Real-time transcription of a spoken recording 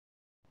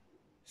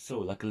So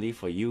luckily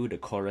for you, the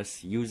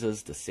chorus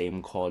uses the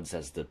same chords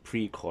as the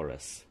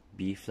pre-chorus.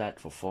 B flat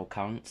for 4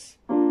 counts,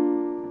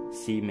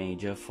 C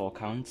major 4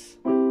 counts,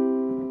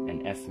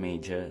 and F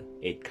major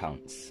 8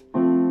 counts.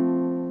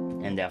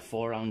 And there are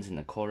 4 rounds in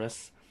the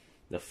chorus.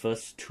 The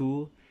first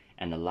 2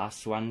 and the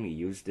last one we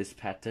use this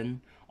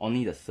pattern,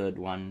 only the third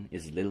one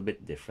is a little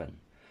bit different.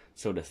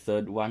 So the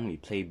third one we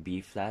play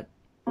B flat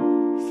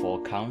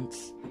 4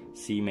 counts,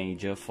 C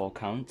major 4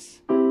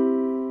 counts,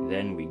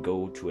 then we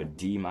go to a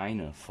D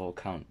minor 4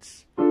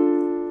 counts,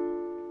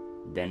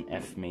 then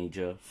F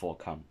major 4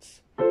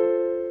 counts.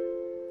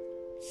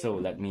 So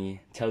let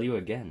me tell you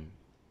again,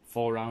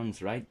 4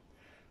 rounds, right?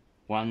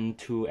 1,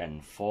 2,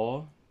 and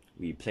 4,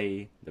 we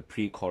play the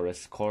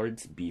pre-chorus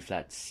chords B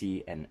flat,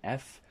 C, and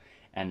F,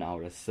 and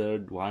our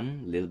third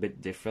one, a little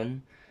bit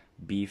different,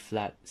 B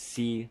flat,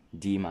 C,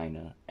 D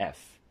minor,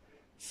 F.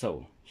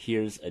 So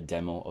here's a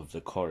demo of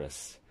the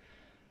chorus.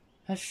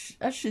 I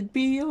should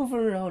be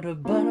over all the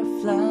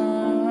butterflies.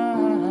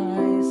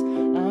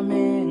 I'm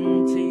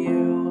into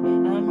you,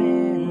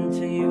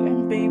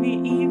 and baby,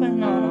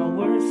 even on our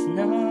worst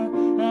night,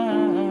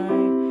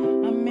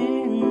 I'm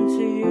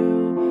into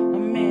you.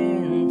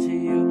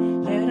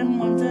 Let them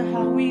wonder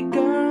how we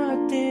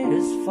got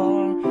this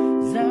far,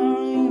 'cause I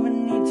don't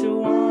even need to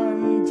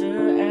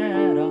wonder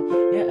at all.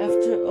 Yeah,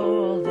 after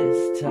all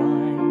this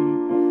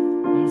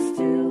time, I'm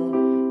still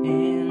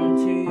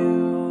into you.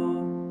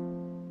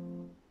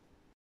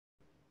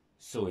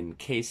 So in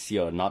case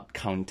you're not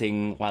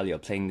counting while you're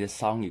playing this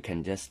song, you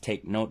can just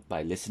take note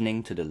by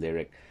listening to the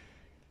lyric.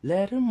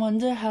 Let them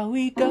wonder how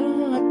we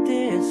got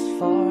this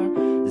far,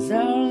 'cause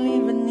I don't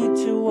even need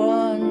to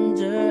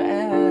wonder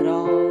at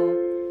all.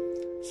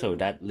 So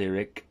that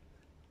lyric,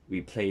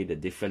 we play the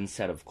different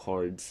set of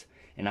chords,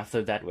 and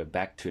after that we're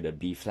back to the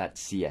B flat,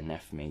 C, and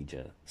F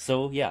major.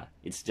 So yeah,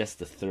 it's just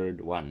the third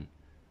one.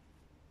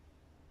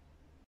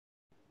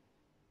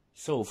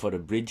 So for the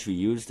bridge we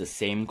use the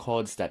same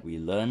chords that we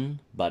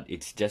learn, but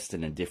it's just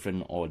in a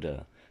different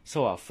order.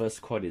 So our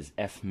first chord is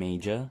F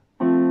major,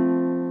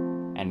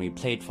 and we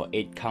play it for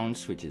 8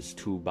 counts, which is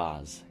 2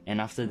 bars.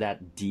 And after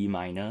that D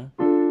minor,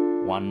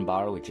 1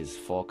 bar, which is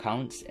 4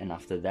 counts, and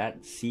after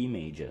that C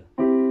major,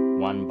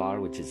 1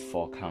 bar, which is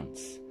 4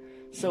 counts.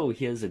 So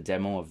here's a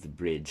demo of the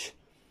bridge.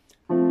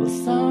 Well,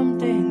 some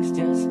things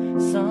just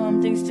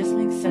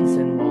make sense,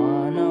 and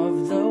one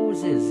of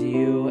those is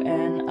you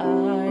and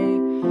I.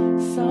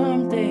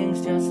 Some things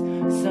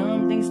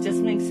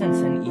just make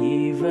sense, and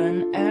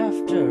even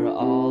after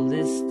all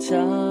this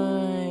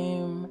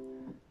time.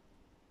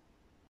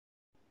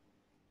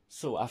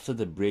 So after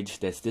the bridge,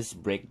 there's this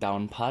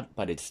breakdown part,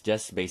 but it's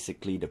just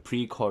basically the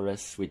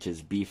pre-chorus, which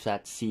is B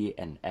flat, C,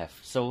 and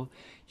F. So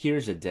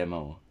here's a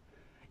demo.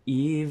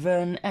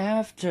 Even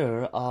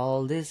after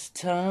all this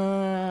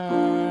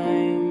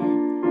time,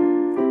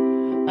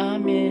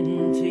 I'm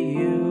into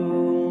you.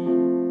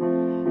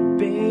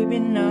 Baby,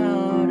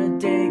 not a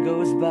day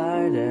goes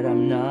by that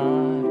I'm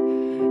not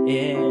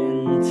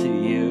into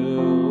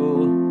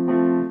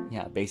you.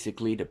 Yeah,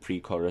 basically the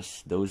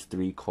pre-chorus, those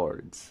 3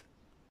 chords.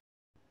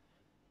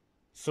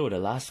 So the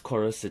last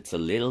chorus, it's a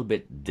little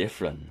bit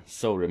different.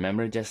 So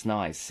remember just now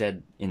I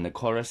said in the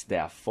chorus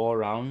there are 4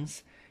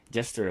 rounds.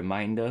 Just a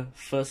reminder,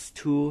 first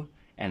 2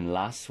 and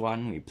last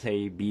one we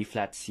play B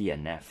flat, C,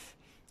 and F.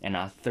 And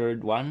our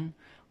third one,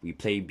 we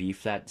play B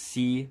flat,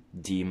 C,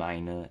 D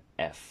minor,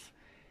 F.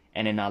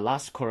 And in our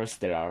last chorus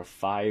there are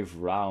 5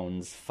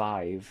 rounds,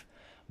 5.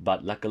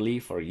 But luckily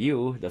for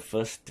you, the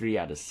first 3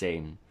 are the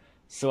same.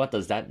 So what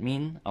does that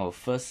mean? Our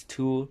first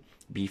 2,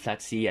 B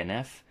flat, C, and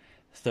F.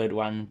 Third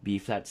one, B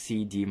flat,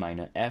 C, D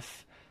minor,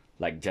 F,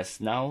 like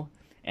just now.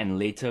 And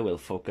later we'll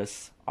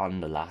focus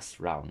on the last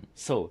round.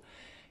 So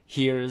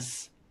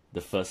here's the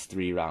first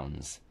 3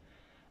 rounds.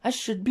 I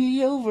should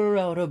be over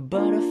all the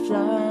butterflies.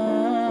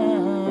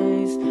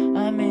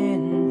 I'm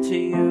into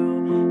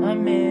you,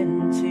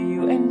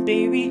 and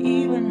baby,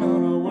 even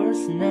on a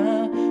worst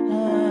night,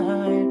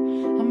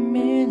 I'm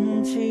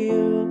into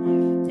you.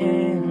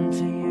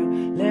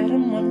 Let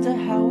them wonder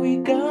how we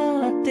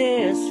got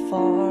this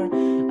far.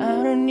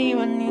 I don't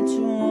even need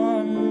to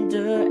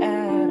wonder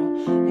at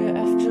all. Yeah,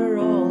 after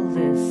all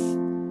this.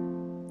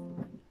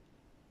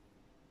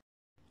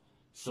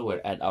 So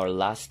we're at our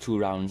last 2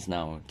 rounds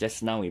now.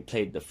 Just now we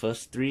played the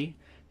first 3,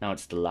 now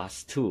it's the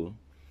last 2.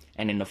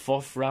 And in the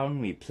 4th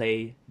round we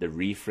play the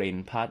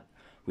refrain part,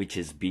 which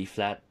is B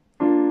flat,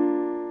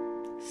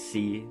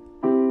 C,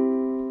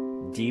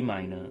 D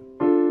minor,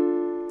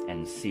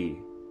 and C.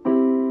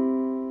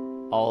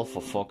 All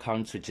for 4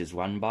 counts, which is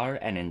 1 bar,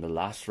 and in the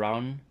last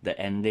round, the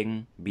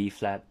ending B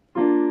flat,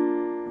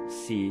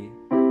 C,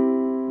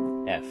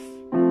 F.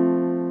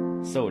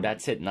 So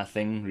that's it,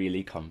 nothing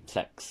really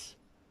complex.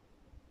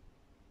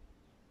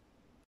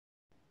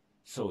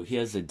 So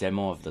here's a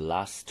demo of the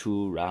last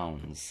 2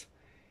 rounds.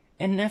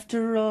 And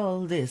after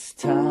all this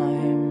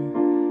time,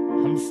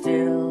 I'm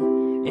still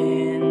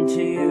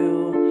into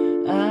you.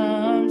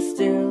 I'm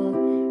still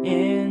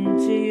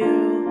into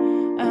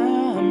you.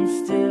 I'm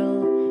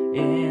still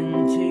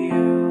into you.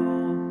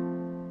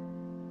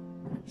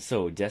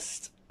 So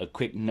just A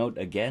quick note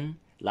again,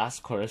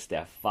 last chorus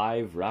there are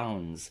 5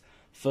 rounds.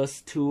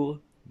 First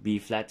 2, B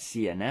flat,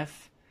 C and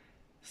F.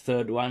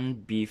 Third one,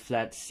 B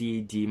flat,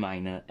 C, D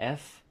minor,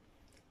 F.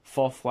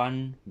 Fourth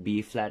one,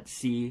 B flat,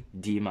 C,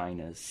 D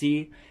minor,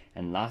 C.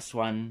 And last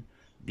one,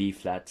 B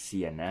flat,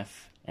 C and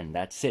F. And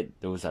that's it.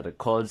 Those are the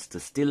chords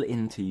to Still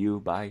Into You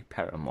by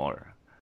Paramore.